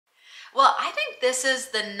Well, I think this is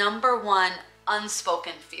the #1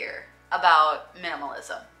 unspoken fear about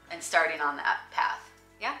minimalism and starting on that path.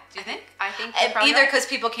 Yeah. Do you think? I think either because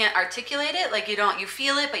people can't articulate it, like you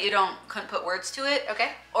feel it, but you couldn't put words to it.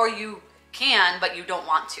 Okay. Or you can, but you don't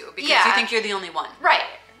want to because you think you're the only one. Right.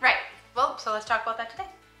 Well, so let's talk about that today.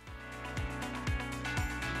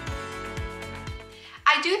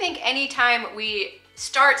 I do think anytime we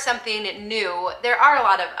start something new, there are a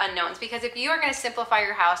lot of unknowns, because if you are going to simplify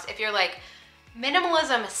your house, if you're like,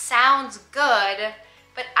 minimalism sounds good,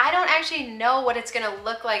 but I don't actually know what it's going to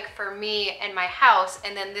look like for me and my house,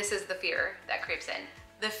 and then this is the fear that creeps in.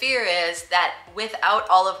 The fear is that without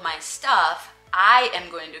all of my stuff, I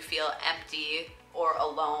am going to feel empty or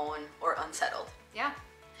alone or unsettled. Yeah.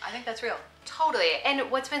 I think that's real. Totally. And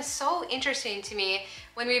what's been so interesting to me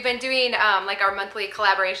when we've been doing like our monthly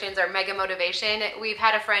collaborations, our mega motivation, we've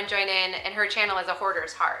had a friend join in, and her channel is A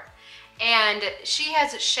Hoarder's Heart. And she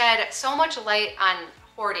has shed so much light on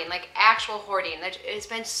hoarding, like actual hoarding. That it's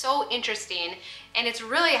been so interesting, and it's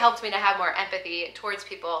really helped me to have more empathy towards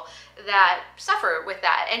people that suffer with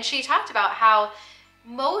that. And she talked about how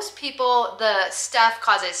most people, the stuff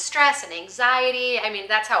causes stress and anxiety. I mean,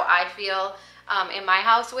 that's how I feel in my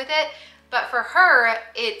house with it. But for her,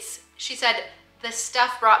 she said, the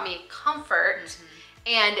stuff brought me comfort,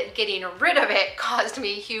 and getting rid of it caused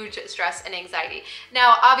me huge stress and anxiety.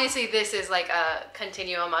 Now, obviously, this is like a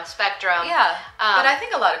continuum, a spectrum. Yeah, but I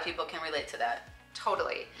think a lot of people can relate to that.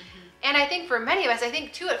 Totally. And I think for many of us, I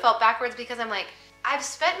think too, it felt backwards because I'm like, I've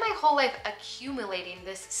spent my whole life accumulating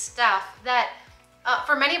this stuff that,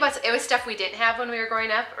 for many of us, it was stuff we didn't have when we were growing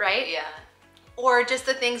up, right? Yeah. Or just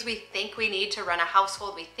the things we think we need to run a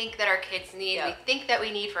household, we think that our kids need, we think that we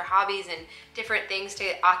need for hobbies and different things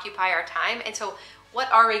to occupy our time. And so what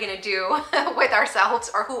are we gonna do with ourselves,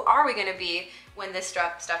 or who are we gonna be when this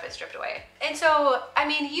stuff is stripped away? And so, I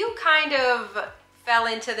mean, you kind of fell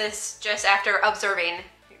into this just after observing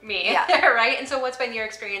me, right? And so what's been your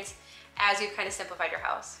experience as you've kind of simplified your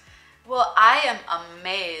house? Well, I am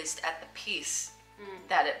amazed at the peace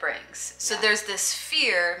that it brings. So there's this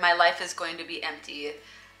fear my life is going to be empty,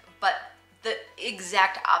 but the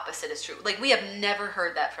exact opposite is true. Like, we have never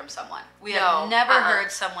heard that from someone. We have never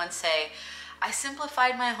heard someone say, I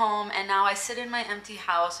simplified my home and now I sit in my empty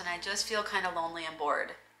house and I just feel kind of lonely and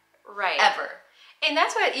bored. Right. Ever. And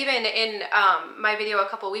that's what, even in my video a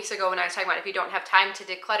couple weeks ago when I was talking about if you don't have time to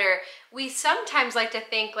declutter, we sometimes like to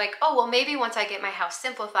think like, oh, well, maybe once I get my house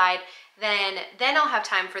simplified, then I'll have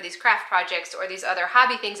time for these craft projects or these other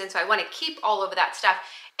hobby things. And so I want to keep all of that stuff.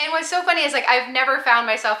 And what's so funny is, like, I've never found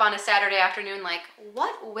myself on a Saturday afternoon like,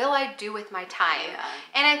 what will I do with my time? Yeah.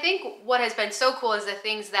 And I think what has been so cool is the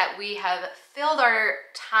things that we have filled our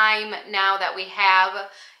time now that we have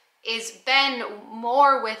is been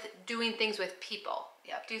more with doing things with people.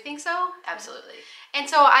 Yep. Do you think so? Absolutely. And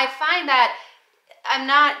so I find that I'm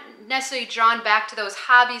not necessarily drawn back to those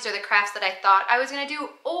hobbies or the crafts that I thought I was going to do,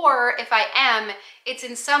 or if I am, it's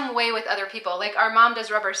in some way with other people. Like, our mom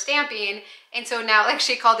does rubber stamping, and so now, like,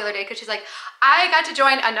 she called the other day because she's like, I got to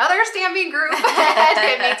join another stamping group, and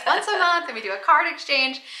it meets once a month, and we do a card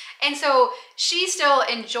exchange. And so she still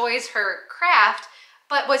enjoys her craft,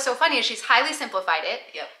 but what's so funny is she's highly simplified it.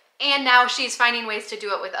 Yep. And now she's finding ways to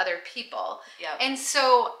do it with other people. Yep. And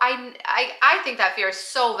so I think that fear is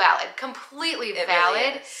so valid, completely valid.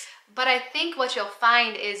 Really is. But I think what you'll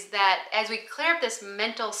find is that as we clear up this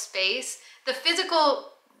mental space, the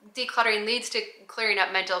physical decluttering leads to clearing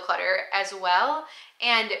up mental clutter as well.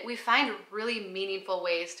 And we find really meaningful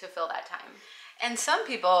ways to fill that time. And some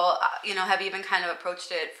people, have even kind of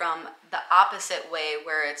approached it from the opposite way,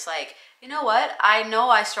 where it's like, you know what? I know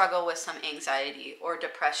I struggle with some anxiety or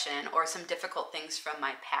depression or some difficult things from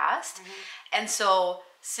my past. Mm-hmm. And so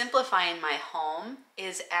simplifying my home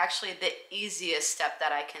is actually the easiest step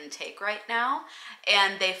that I can take right now.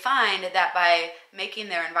 And they find that by making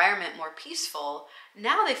their environment more peaceful,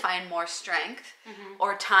 now they find more strength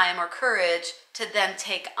or time or courage to then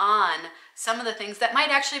take on some of the things that might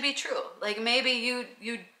actually be true. Like, maybe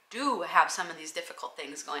you do have some of these difficult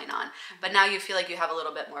things going on, but now you feel like you have a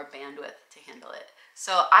little bit more bandwidth to handle it.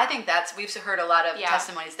 So I think we've heard a lot of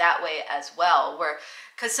testimonies that way as well,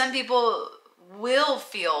 because some people will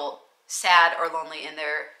feel sad or lonely in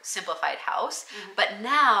their simplified house, but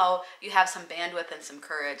now you have some bandwidth and some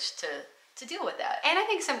courage to deal with that. And I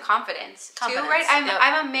think some confidence too, right?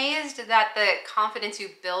 I'm amazed that the confidence you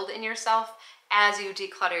build in yourself as you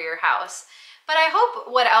declutter your house. But I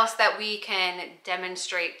hope what else that we can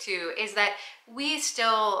demonstrate too is that we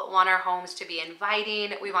still want our homes to be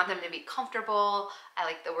inviting. We want them to be comfortable. I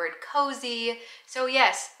like the word cozy. So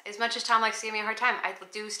yes, as much as Tom likes to give me a hard time, I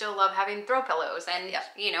do still love having throw pillows and,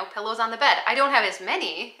 you know, pillows on the bed. I don't have as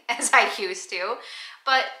many as I used to,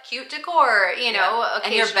 but cute decor, you know, occasionally.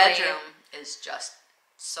 And your bedroom is just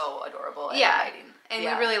so adorable and inviting. And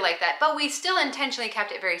we really like that. But we still intentionally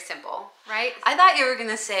kept it very simple, right? I thought you were going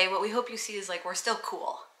to say, what we hope you see is like, we're still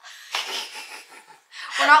cool.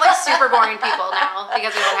 We're not like super boring people now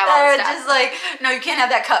because we don't have all the stuff. Just like, no, you can't have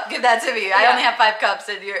that cup. Give that to me. I only have 5 cups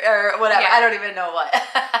in your, or whatever. I don't even know what.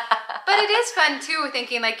 But it is fun too,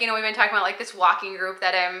 thinking like, you know, we've been talking about like this walking group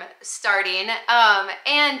that I'm starting,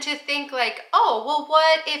 and to think like, oh, well,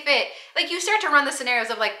 what if it, like you start to run the scenarios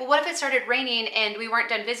of like, well, what if it started raining and we weren't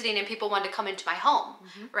done visiting and people wanted to come into my home,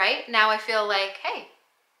 right? Now I feel like, hey,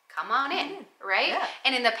 come on in, right? Yeah.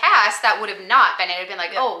 And in the past, that would have not been, it would have been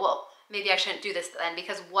like, oh, well, maybe I shouldn't do this then,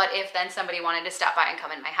 because what if then somebody wanted to stop by and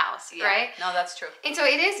come in my house, right? No, that's true. And so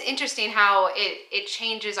it is interesting how it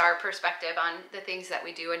changes our perspective on the things that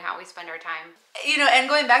we do and how we spend our time. You know, and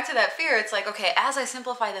going back to that fear, it's like, okay, as I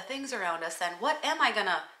simplify the things around us, then what am I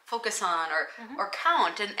gonna focus on or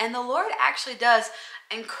count? And the Lord actually does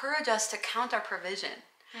encourage us to count our provision.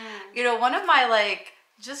 You know, one of my like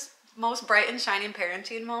just most bright and shining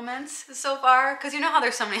parenting moments so far, because you know how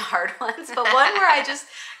there's so many hard ones, but one where I just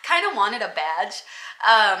kind of wanted a badge.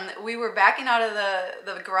 We were backing out of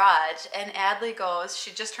the garage and Adley goes,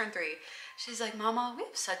 she just turned 3. She's like, Mama, we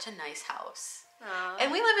have such a nice house. Aww. And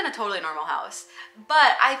we live in a totally normal house.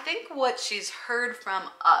 But I think what she's heard from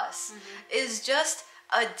us is just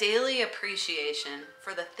a daily appreciation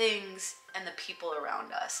for the things and the people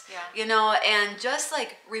around us, you know, and just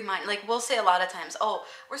like remind, like we'll say a lot of times, oh,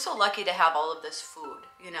 we're so lucky to have all of this food,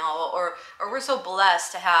 you know, or we're so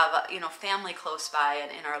blessed to have, you know, family close by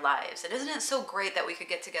and in our lives. And isn't it so great that we could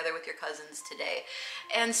get together with your cousins today?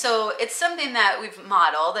 And so it's something that we've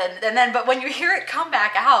modeled, and then, but when you hear it come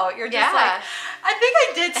back out, you're just like, I think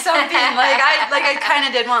I did something, I kind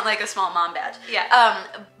of did want like a small mom badge.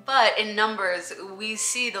 But in Numbers, we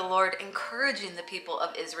see the Lord encouraging the people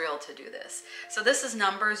of Israel to do this. So this is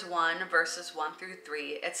Numbers 1, verses 1 through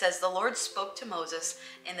 3. It says, the Lord spoke to Moses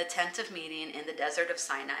in the tent of meeting in the desert of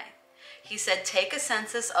Sinai. He said, take a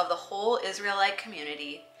census of the whole Israelite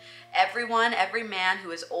community, everyone, every man who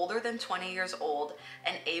is older than 20 years old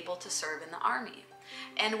and able to serve in the army.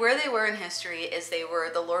 And where they were in history is the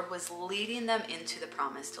Lord was leading them into the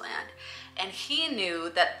promised land. And he knew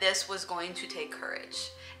that this was going to take courage.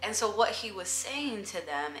 And so what he was saying to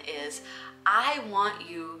them is, I want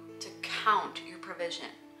you to count your provision.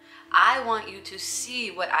 I want you to see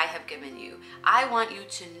what I have given you. I want you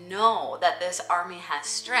to know that this army has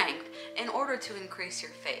strength in order to increase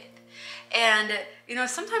your faith. And, you know,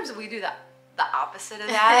 sometimes we do the opposite of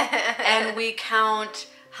that, and we count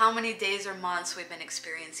how many days or months we've been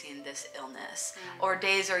experiencing this illness, or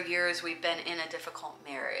days or years we've been in a difficult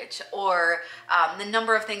marriage, or the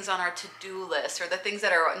number of things on our to-do list, or the things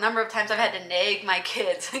that are, a number of times I've had to nag my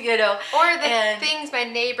kids, you know. Or the things my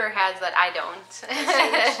neighbor has that I don't.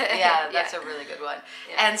 Yeah, that's a really good one.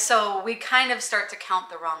 Yeah. And so we kind of start to count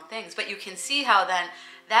the wrong things, but you can see how then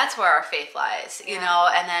that's where our faith lies, you know,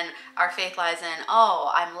 and then our faith lies in, oh,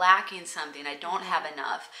 I'm lacking something, I don't have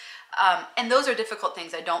enough. And those are difficult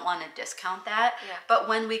things. I don't want to discount that. But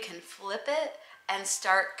when we can flip it and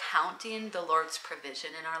start counting the Lord's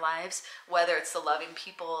provision in our lives, whether it's the loving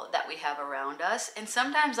people that we have around us, and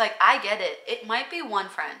sometimes, like, I get it. It might be one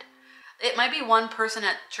friend. It might be one person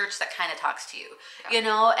at church that kind of talks to you, you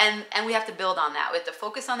know, and we have to build on that. We have to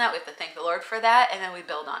focus on that. We have to thank the Lord for that, and then we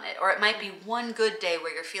build on it. Or it might be one good day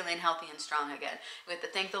where you're feeling healthy and strong again. We have to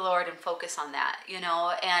thank the Lord and focus on that, you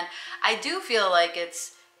know. And I do feel like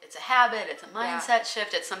it's a habit, it's a mindset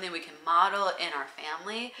shift, it's something we can model in our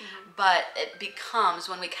family, but it becomes,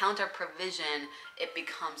 when we count our provision, it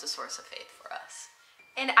becomes a source of faith for us.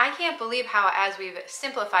 And I can't believe how, as we've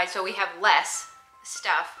simplified, so we have less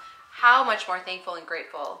stuff, how much more thankful and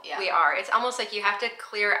grateful we are. It's almost like you have to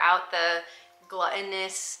clear out the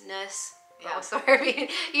gluttonousness,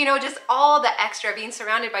 you know, just all the extra, being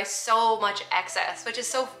surrounded by so much excess, which is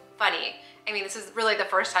so funny. I mean, this is really the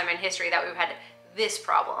first time in history that we've had this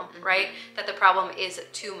problem, right? That the problem is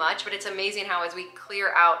too much, but it's amazing how as we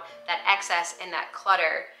clear out that excess and that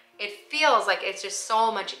clutter, it feels like it's just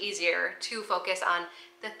so much easier to focus on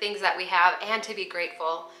the things that we have and to be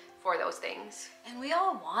grateful for those things. And we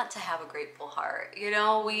all want to have a grateful heart. You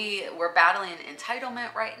know, we're battling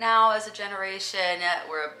entitlement right now as a generation.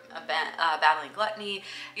 We're battling gluttony,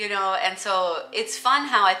 you know, and so it's fun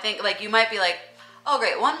how I think, like, you might be like, oh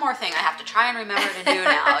great, one more thing I have to try and remember to do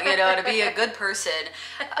now, you know, to be a good person.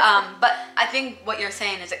 But I think what you're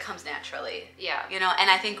saying is it comes naturally. Yeah. You know, and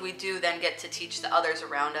I think we do then get to teach the others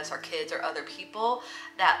around us, our kids or other people,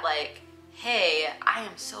 that like, hey, I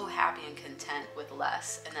am so happy and content with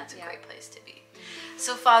less, and that's a great place to be.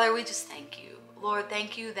 So Father, we just thank you. Lord,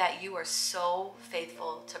 thank you that you are so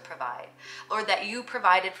faithful to provide. Lord, that you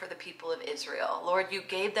provided for the people of Israel. Lord, you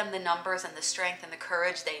gave them the numbers and the strength and the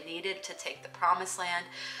courage they needed to take the promised land.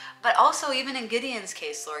 But also, even in Gideon's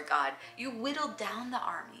case, Lord God, you whittled down the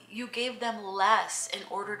army. You gave them less in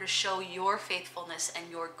order to show your faithfulness and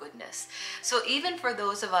your goodness. So even for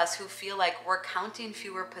those of us who feel like we're counting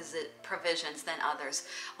fewer provisions than others,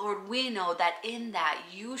 Lord, we know that in that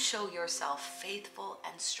you show yourself faithful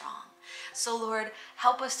and strong. So Lord,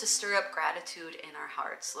 help us to stir up gratitude in our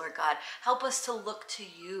hearts. Lord God, help us to look to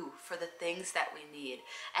you for the things that we need,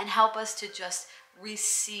 and help us to just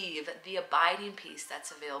receive the abiding peace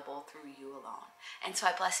that's available through you alone. And so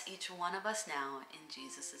I bless each one of us now in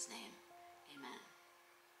Jesus' name.